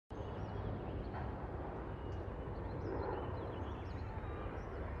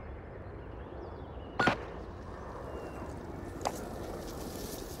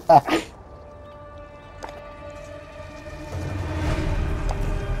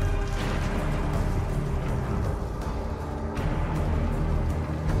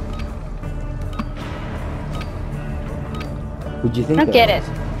Who'd you think? I don't get it.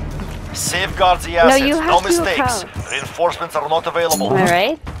 Safeguard the assets, No, you have no to mistakes. account. Reinforcements are not available. Am I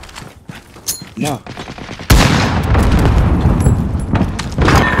right? No.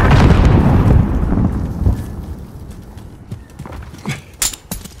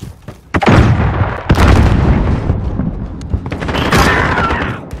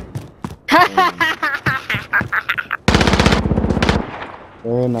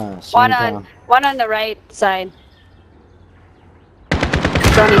 They're in One on the right side.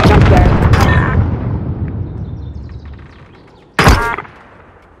 Johnny jump there.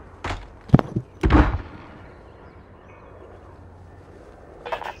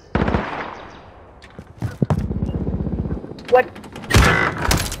 What?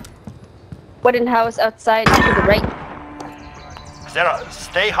 Wooden house outside to the right. Sarah,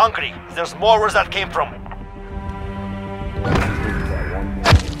 stay hungry. There's more where that came from.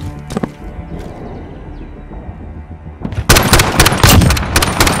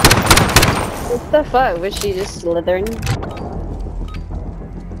 What the fuck? Was she just slithering?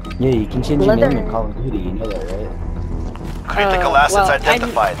 Yeah, you can change your name in Call of Duty, you know that, right? Critical assets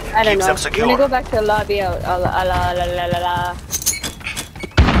identified. I don't Keep know. them secure. I'm gonna go back to the lobby out. La la la la la la.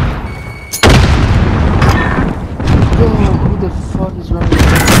 Yo, who the fuck is running?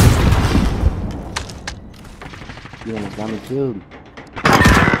 Yeah, he's got me killed.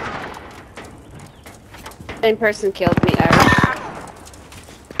 Same person killed me, Irish.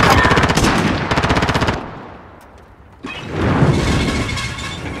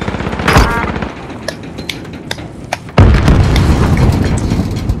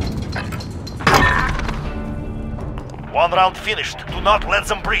 One round finished. Do not let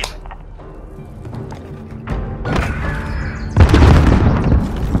them breathe.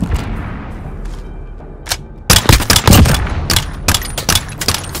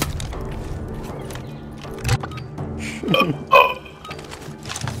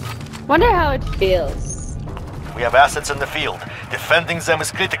 Wonder how it feels. We have assets in the field. Defending them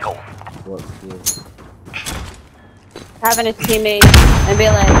is critical. What feels? Having a teammate and be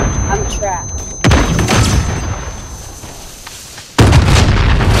like, I'm trapped.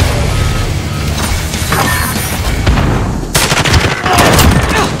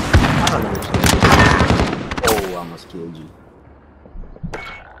 Oh, I almost killed you.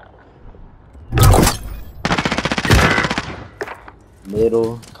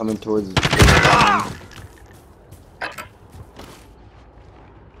 Middle, coming towards the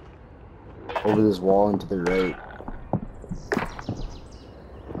over this wall and to the right.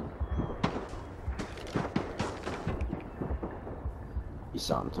 You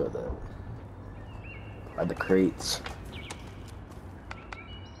saw him throw that by the crates.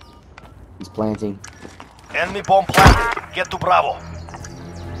 He's planting. Enemy bomb planted. Get to Bravo.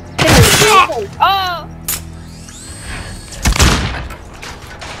 Oh!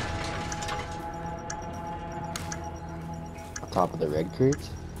 On top of the red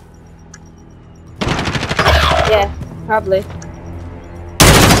crates. Yeah, probably.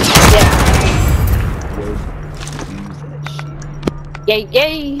 Yeah. Yay,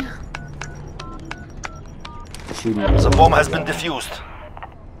 yay! Shooting. The bomb has been defused.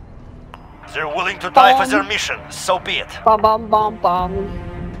 They're willing to die for their mission, so be it. Bomb, bomb, bomb, bomb.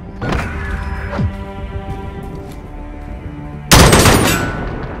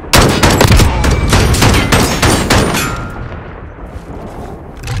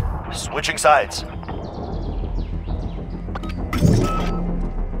 Switching sides.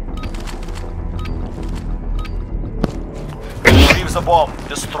 Leave the bomb.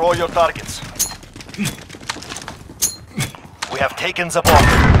 Destroy your targets. We have taken the bomb.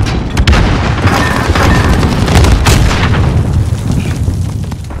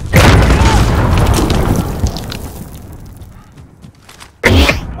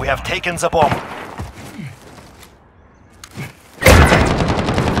 We have taken the bomb.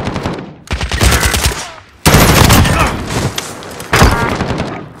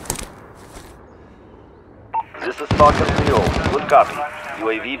 This is Falcon 3. Good copy.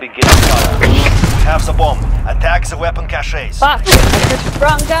 UAV beginning fire. We have the bomb. Attack the weapon caches. Fuck! I took the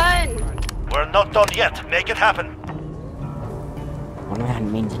wrong gun! We're not done yet. Make it happen. One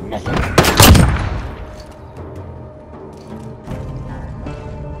man means nothing.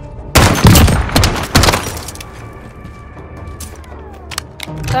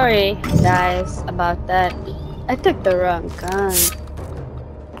 Sorry, guys, about that. I took the wrong gun.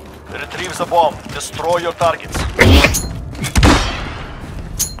 Retrieve the bomb. Destroy your targets.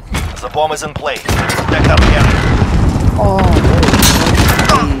 The bomb is in play. Protect our camp. Oh,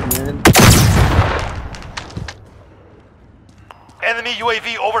 man. Enemy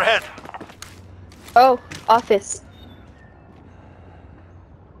UAV overhead. Oh, office.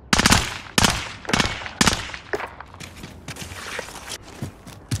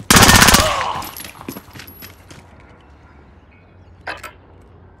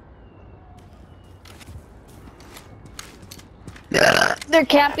 They're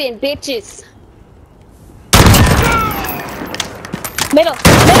camping, bitches. Middle,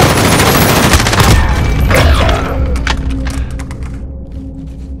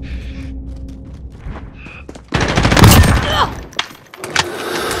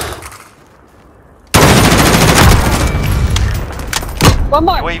 one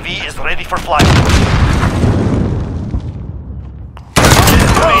more. UAV is ready for flight.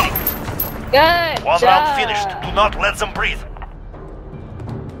 Remaining. Good One job. round finished. Do not let them breathe.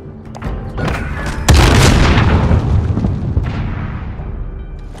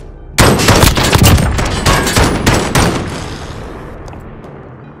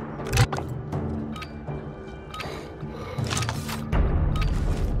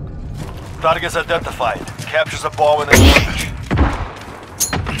 Targets identified. Capture the bomb in exchange.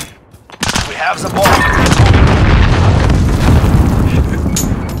 We have the bomb.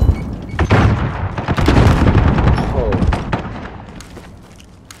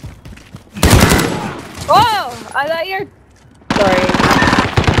 Whoa! I thought you're... Sorry.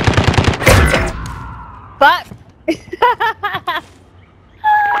 Fuck!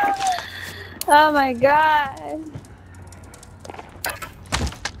 Oh my god.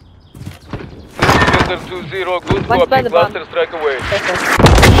 Builder 2-0, good One's by copy. the bomb. Cluster strike away. We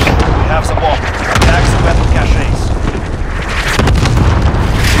have the bomb. Attack the weapon caches.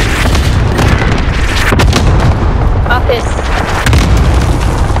 Office.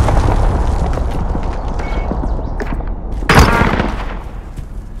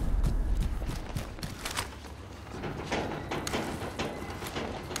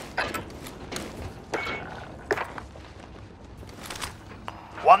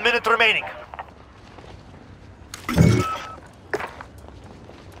 One minute remaining.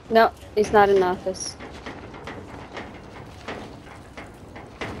 No, he's not in office.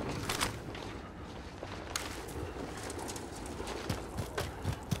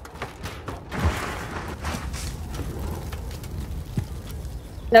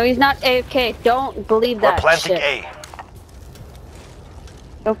 No, he's not AFK. Don't believe We're that planting shit. A.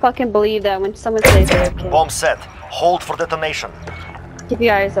 Don't fucking believe that when someone says AFK. Bomb set. Hold for detonation. Keep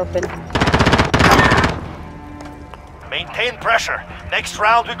your eyes open. Maintain pressure. Next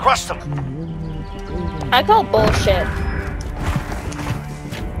round we crush them. I call bullshit.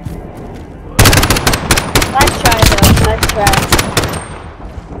 Nice try though. Nice try.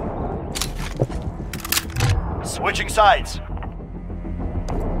 Switching sides.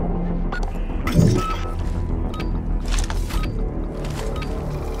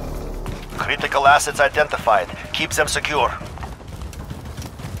 Critical assets identified. Keep them secure.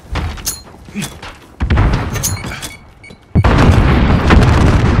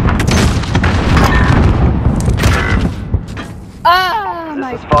 Oh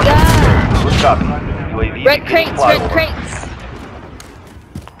my This is Falcon. god. Good copy. UAV Red beginning crates, flyover. red crates.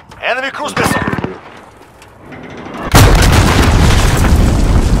 Enemy cruise missile.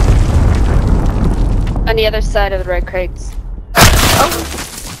 On the other side of the red crates.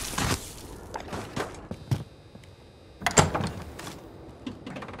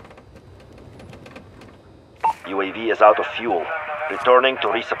 UAV is out of fuel. Returning to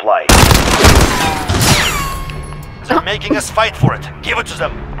resupply. They're making us fight for it. Give it to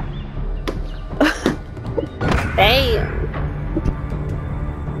them. Damn.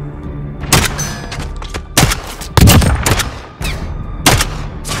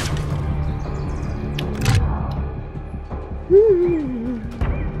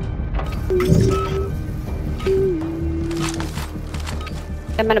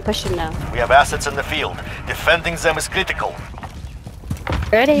 I'm gonna push him now. We have assets in the field. Defending them is critical.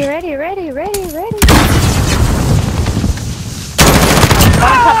 Ready, ready, ready, ready, ready. One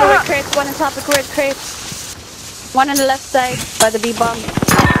on top of red crates, one on top of red crates. One on the left side by the B-bomb.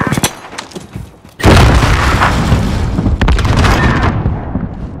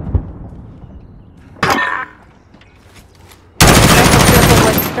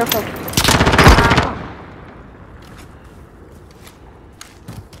 Careful, careful.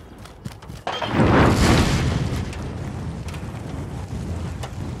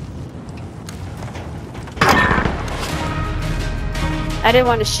 I didn't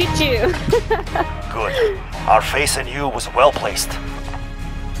want to shoot you. Good. Our faith in you was well placed.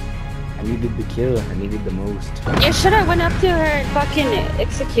 I needed the kill. I needed the most. You should have went up to her and fucking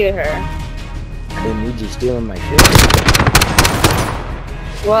execute her. I didn't need you stealing my kill.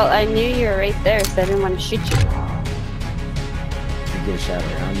 Well, I knew you were right there, so I didn't want to shoot you. You get a shot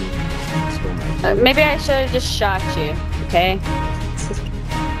around me. Stole my kill. Maybe I should have just shot you, okay?